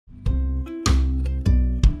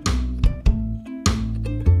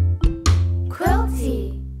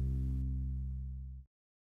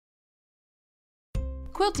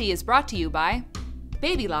Quilty is brought to you by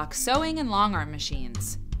Baby Lock Sewing and Long Arm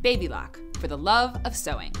Machines. Baby Lock, for the love of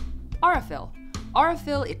sewing. Aurifil.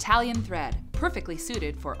 Aurifil Italian thread, perfectly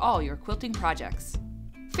suited for all your quilting projects.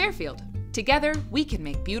 Fairfield. Together, we can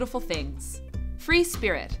make beautiful things. Free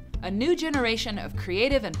Spirit. A new generation of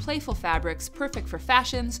creative and playful fabrics perfect for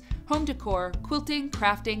fashions, home decor, quilting,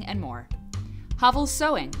 crafting, and more. Hovels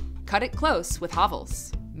Sewing. Cut it close with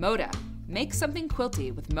Hovels. Moda. Make something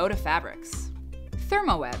quilty with Moda fabrics.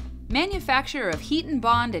 Thermoweb. Manufacturer of heat and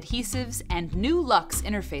bond adhesives and new Luxe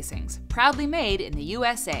interfacings. Proudly made in the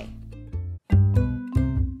USA.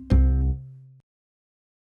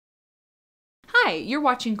 Hi, you're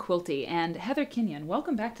watching Quilty, and Heather Kinion,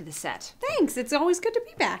 welcome back to the set. Thanks, it's always good to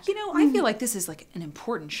be back. You know, I feel like this is like an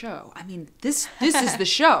important show. I mean, this is the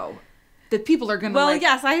show that people are going to Well,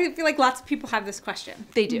 yes, I feel like lots of people have this question.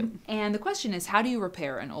 They do. And the question is, how do you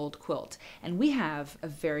repair an old quilt? And we have a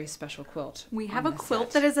very special quilt. We have a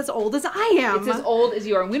quilt that is as old as I am. It's as old as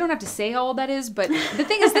you are. And we don't have to say how old that is, but the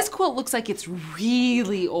thing is, this quilt looks like it's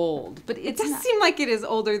really old. But it does seem like it is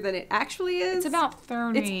older than it actually is. It's about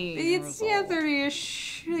 30 It's yeah,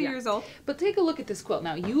 30-ish years old. But take a look at this quilt.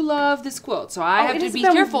 Now, you love this quilt, so I have to be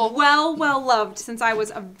careful. Well loved since I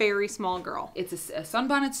was a very small girl. It's a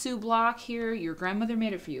Sunbonnet Sue block here. Your grandmother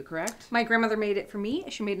made it for you, correct? My grandmother made it for me.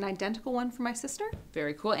 She made an identical one for my sister.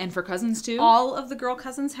 Very cool. And for cousins, too? All of the girl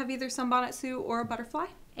cousins have either Sunbonnet Sue or a butterfly.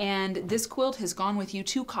 And this quilt has gone with you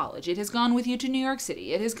to college. It has gone with you to New York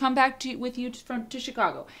City. It has come back with you to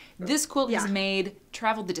Chicago. This quilt has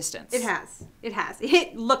traveled the distance. It has. It has.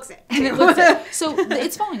 It looks it. And it looks it. So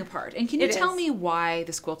it's falling apart. And can you tell me why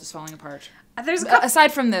this quilt is falling apart? There's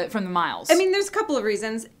aside from the miles. I mean, there's a couple of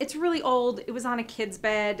reasons. It's really old. It was on a kid's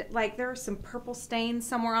bed. Like, there are some purple stains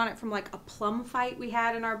somewhere on it from like a plum fight we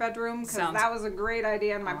had in our bedroom, because that was a great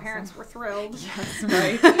idea and my parents were thrilled. Yes,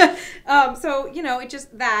 right. So, you know, it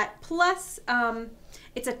just that. Plus,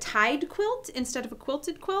 it's a tied quilt instead of a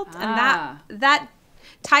quilted quilt, and that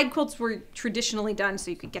tied quilts were traditionally done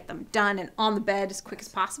so you could get them done and on the bed as quick as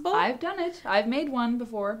possible. I've done it. I've made one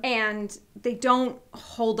before. And they don't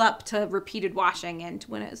hold up to repeated washing. And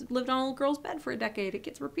when it lived on a little girl's bed for a decade, it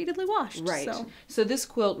gets repeatedly washed. Right. So this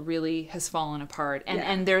quilt really has fallen apart.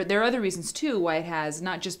 And there are other reasons, too, why it has,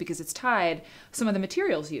 not just because it's tied, some of the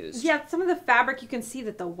materials used. Yeah, some of the fabric, you can see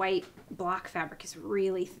that the white block fabric is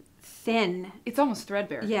really thin. It's almost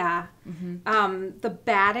threadbare. Yeah. Mm-hmm. The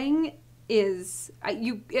batting is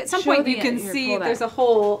at some point you can see there's a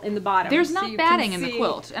hole in the bottom. There's not batting in the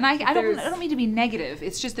quilt, and I don't mean to be negative.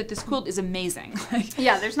 It's just that this quilt is amazing.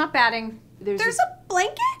 Yeah, there's not batting. There's a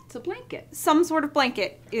blanket. It's a blanket. Some sort of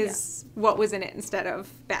blanket is what was in it instead of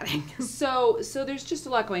batting. So there's just a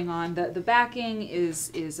lot going on. The backing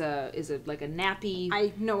is like a nappy. I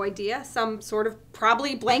have no idea. Some sort of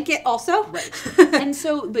probably blanket also. Right. And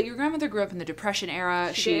so, but your grandmother grew up in the Depression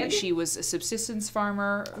era. She was a subsistence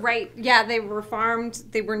farmer. Right. Yeah, they were farmed.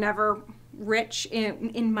 They were never rich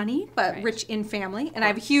in money, but rich in family. And I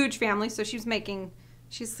have a huge family, so she's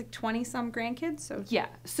like 20-some grandkids, so yeah.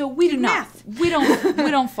 So we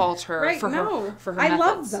don't fault her for her I methods.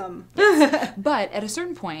 love them. Yes. But at a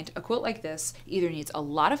certain point, a quilt like this either needs a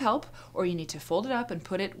lot of help, or you need to fold it up and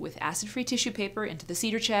put it with acid-free tissue paper into the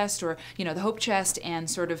cedar chest or the hope chest and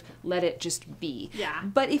sort of let it just be. Yeah.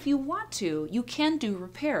 But if you want to, you can do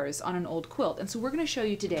repairs on an old quilt, and so we're going to show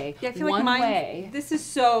you today I feel like way. This is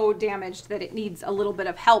so damaged that it needs a little bit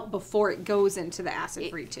of help before it goes into the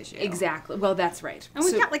acid-free tissue. Exactly. Well, that's right. And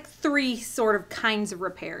we've got like 3 sort of kinds of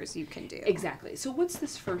repairs you can do. Exactly. So what's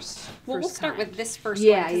this first? Well, we'll start with this first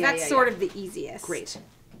one, because that's sort of the easiest. Great.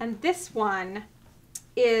 And this one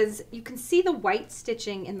is, you can see the white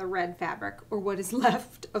stitching in the red fabric, or what is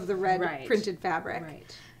left of the red printed fabric.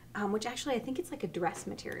 Right. Which actually, I think it's like a dress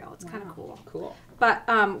material. It's kind of cool. Cool. But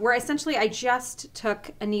where essentially I just took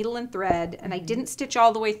a needle and thread, and I didn't stitch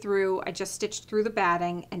all the way through. I just stitched through the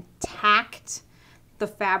batting and tacked the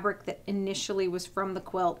fabric that initially was from the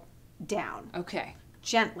quilt down. Okay.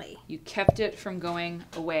 Gently. You kept it from going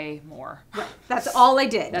away more. Right. That's all I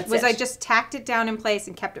did. I just tacked it down in place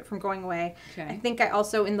and kept it from going away. Okay. I think I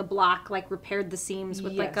also in the block repaired the seams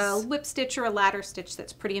with like a lip stitch or a ladder stitch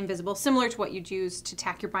that's pretty invisible, similar to what you'd use to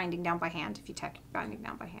tack your binding down by hand if you tack your binding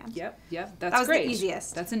down by hand. Yep. That was great. the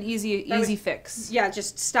easiest. That's an easy fix. Yeah,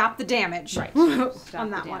 just stop the damage. Right. On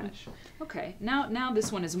that one. Okay. Now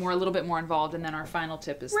this one is a little bit more involved, and then our final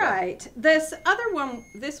tip is This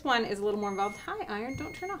one is a little more involved. Hi, iron,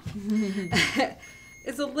 don't turn off.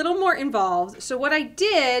 It's a little more involved. So what I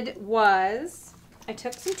did was I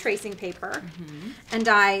took some tracing paper and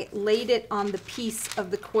I laid it on the piece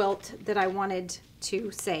of the quilt that I wanted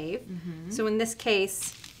to save. So in this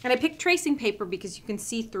case, And I picked tracing paper because you can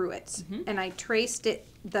see through it. And I traced it,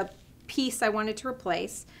 the piece I wanted to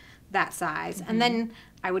replace, that size. And then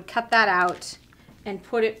I would cut that out and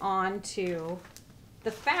put it onto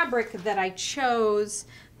the fabric that I chose.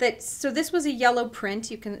 So this was a yellow print.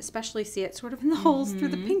 You can especially see it sort of in the holes through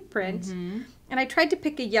the pink print. And I tried to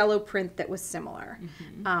pick a yellow print that was similar.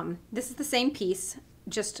 This is the same piece,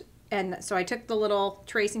 and so I took the little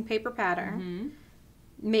tracing paper pattern,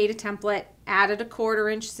 made a template, added a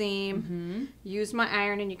 1/4 inch seam, used my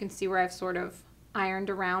iron, and you can see where I've sort of ironed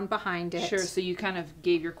around behind it. Sure, so you kind of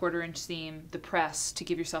gave your 1/4 inch seam the press to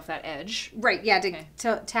give yourself that edge. Right, yeah,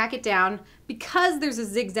 to tack it down. Because there's a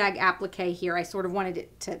zigzag applique here, I sort of wanted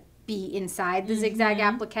it to be inside the zigzag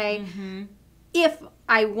applique. If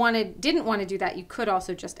I didn't want to do that, you could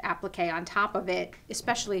also just applique on top of it,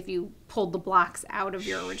 especially if you pulled the blocks out of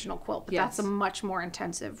your original quilt. But that's a much more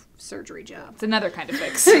intensive surgery job. It's another kind of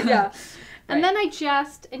fix. Yeah. And then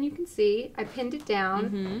and you can see, I pinned it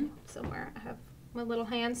down somewhere. I have my little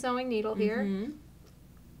hand sewing needle here.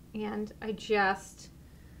 And I just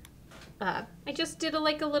did a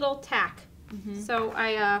little tack. So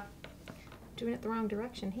doing it the wrong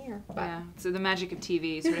direction here. But yeah, so the magic of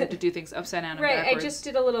TV, you sort of have to do things upside down and right, backwards. I just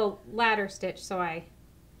did a little ladder stitch, so I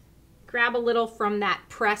grab a little from that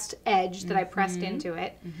pressed edge that I pressed into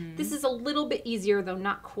it. This is a little bit easier, though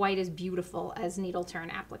not quite as beautiful as needle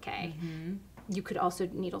turn applique. You could also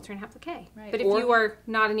needle turn applique. Right. But if you are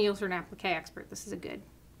not a needle turn applique expert, this is a good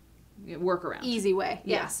workaround. Easy way.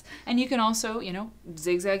 Yes. And you can also,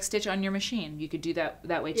 zigzag stitch on your machine. You could do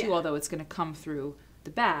that way too, although it's going to come through the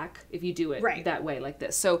back if you do it that way, like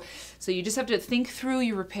this. So you just have to think through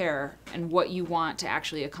your repair and what you want to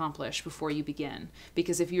actually accomplish before you begin.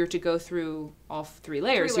 Because if you were to go through all 3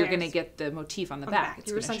 layers, you're going to get the motif on the back.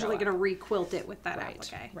 You're essentially going to re-quilt it with that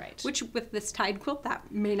applique. Right. Which, with this tied quilt,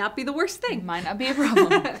 that may not be the worst thing. Might not be a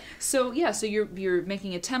problem. So you're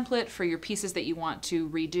making a template for your pieces that you want to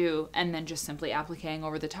redo, and then just simply appliquing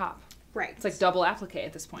over the top. Right. It's like double applique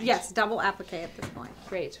at this point. Yes, double applique at this point.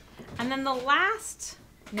 Great. And then the last...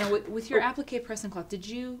 Now, with your applique press and cloth, did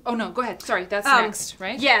you... Oh, no, go ahead. Sorry, that's next,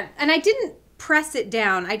 right? Yeah, and I didn't press it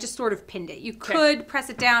down. I just sort of pinned it. You could press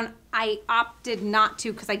it down. I opted not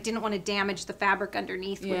to because I didn't want to damage the fabric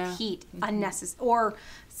underneath with heat or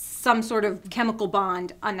some sort of chemical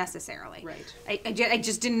bond unnecessarily. Right. I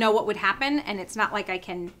just didn't know what would happen, and it's not like I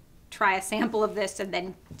can try a sample of this and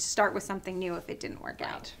then start with something new if it didn't work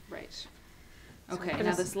out. Right. Okay,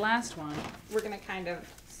 now this last one. We're going to kind of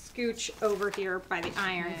scooch over here by the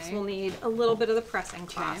iron because we'll need a little bit of the pressing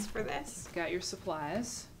cloth for this. Got your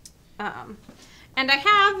supplies. And I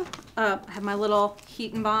have my little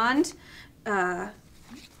heat and bond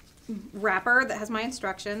wrapper that has my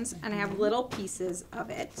instructions, and I have little pieces of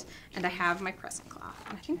it, and I have my pressing cloth.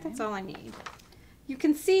 And I think that's all I need. You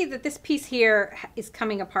can see that this piece here is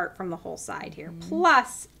coming apart from the whole side here.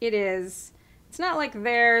 Plus, it's not like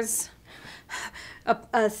there's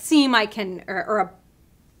a seam I can, or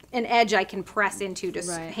an edge I can press into to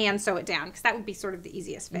hand sew it down, because that would be sort of the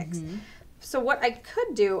easiest fix. So what I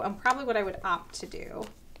could do, and probably what I would opt to do,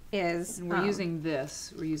 is... And we're using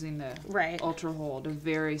this. We're using the Ultra Hold, a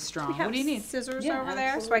very strong... What do you need? Scissors over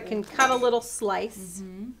there, so I can cut a little slice.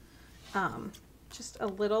 Just a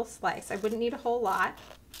little slice. I wouldn't need a whole lot.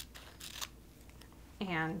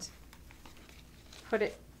 And put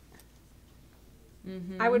it...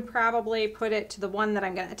 I would probably put it to the one that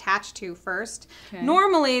I'm going to attach to first.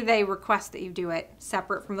 Normally, they request that you do it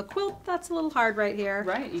separate from the quilt. That's a little hard right here.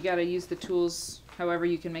 Right. You got to use the tools however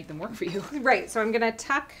you can make them work for you. Right. So I'm going to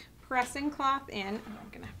tuck pressing cloth in. I'm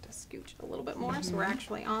going to have to scooch a little bit more so we're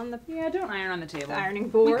actually on the... Yeah, don't iron on the table. The ironing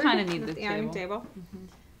board. We kind of need the ironing table.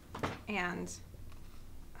 And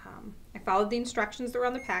I followed the instructions that were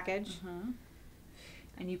on the package.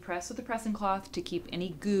 And you press with the pressing cloth to keep any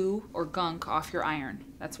goo or gunk off your iron.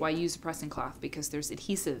 That's why you use a pressing cloth, because there's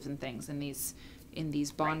adhesives and things in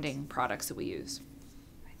these bonding products that we use.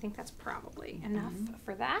 I think that's probably enough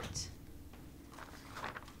for that.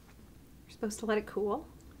 You're supposed to let it cool.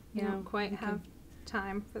 You don't quite have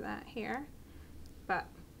time for that here, but...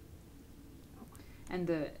 And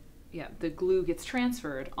the glue gets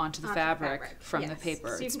transferred onto the fabric from the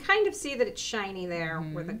paper. So you can kind of see that it's shiny there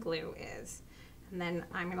where the glue is. And then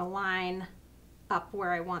I'm going to line up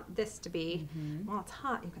where I want this to be. While it's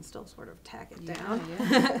hot, you can still sort of tack it down.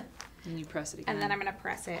 And you press it again. And then I'm going to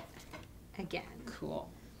press it again. Cool.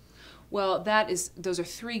 Well, those are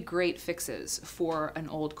 3 great fixes for an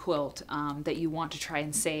old quilt that you want to try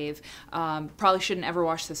and save. Probably shouldn't ever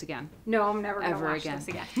wash this again. No, I'm never going to wash this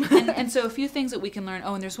again. and so a few things that we can learn.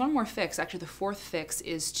 Oh, and there's one more fix. Actually, the 4th fix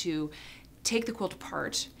is to take the quilt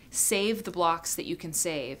apart, save the blocks that you can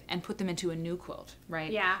save and put them into a new quilt,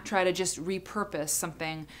 right? Yeah. Try to just repurpose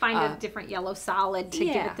something. Find a different yellow solid to give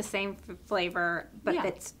yeah. it the same flavor, but Yeah.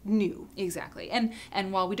 that's new. Exactly. And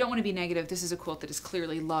while we don't want to be negative, this is a quilt that is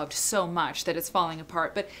clearly loved so much that it's falling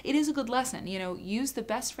apart. But it is a good lesson. You know, use the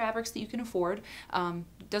best fabrics that you can afford.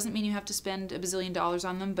 Doesn't mean you have to spend a bazillion dollars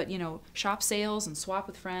on them, but, you know, shop sales and swap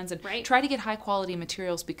with friends and Right. try to get high quality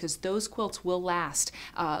materials, because those quilts will last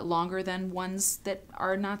longer than ones that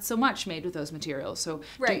are not so much made with those materials. So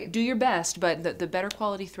Right. do your best, but the better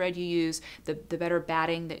quality thread you use, the better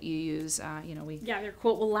batting that you use, you know, Yeah, your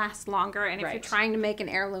quilt will last longer, and if Right. you're trying to make an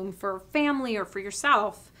heirloom for family or for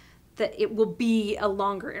yourself, that it will be a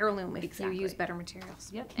longer heirloom if Exactly. you use better materials.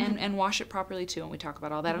 Yep, and wash it properly too, and we talk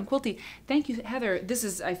about all that on Quilty. Thank you, Heather. This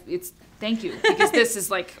is thank you, because this is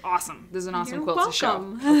like awesome. This is an awesome You're quilt to show.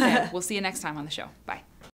 welcome. Okay, we'll see you next time on the show. Bye.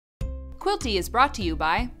 Quilty is brought to you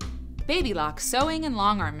by Baby Lock Sewing and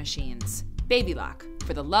Long Arm Machines. Baby Lock,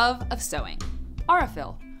 for the love of sewing.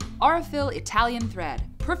 Aurifil Italian thread,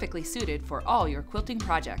 perfectly suited for all your quilting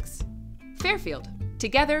projects. Fairfield,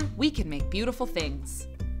 together we can make beautiful things.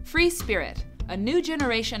 Free Spirit, a new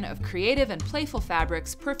generation of creative and playful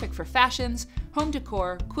fabrics perfect for fashions, home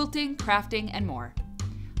decor, quilting, crafting, and more.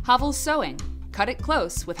 Hovels Sewing, cut it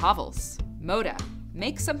close with Hovels. Moda,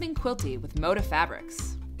 make something quilty with Moda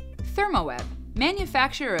fabrics. Thermoweb,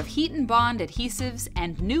 manufacturer of heat and bond adhesives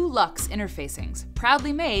and new luxe interfacings,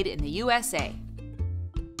 proudly made in the USA.